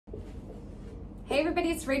Hey everybody,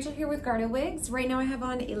 it's Rachel here with Gardeaux Wigs. Right now I have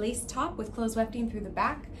on a lace top with closed wefting through the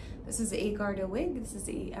back. This is a Gardeaux wig. This is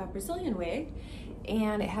a Brazilian wig,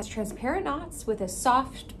 and it has transparent knots with a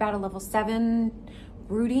soft Battle Level 7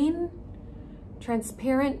 rooting,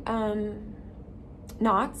 transparent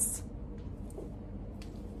knots.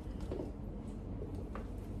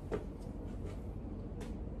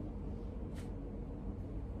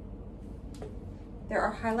 There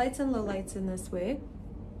are highlights and lowlights in this wig.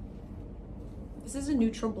 This is a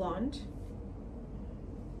neutral blonde.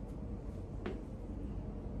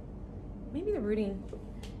 Maybe the rooting,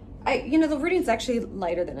 the rooting's actually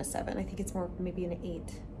lighter than a 7. I think it's more maybe an 8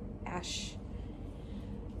 ash.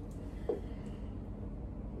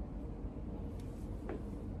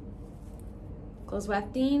 Closed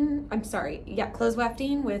wefting, closed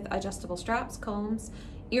wefting with adjustable straps, combs,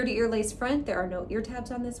 ear-to-ear lace front. There are no ear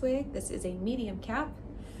tabs on this wig. This is a medium cap,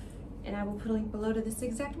 and I will put a link below to this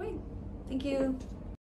exact wig. Thank you.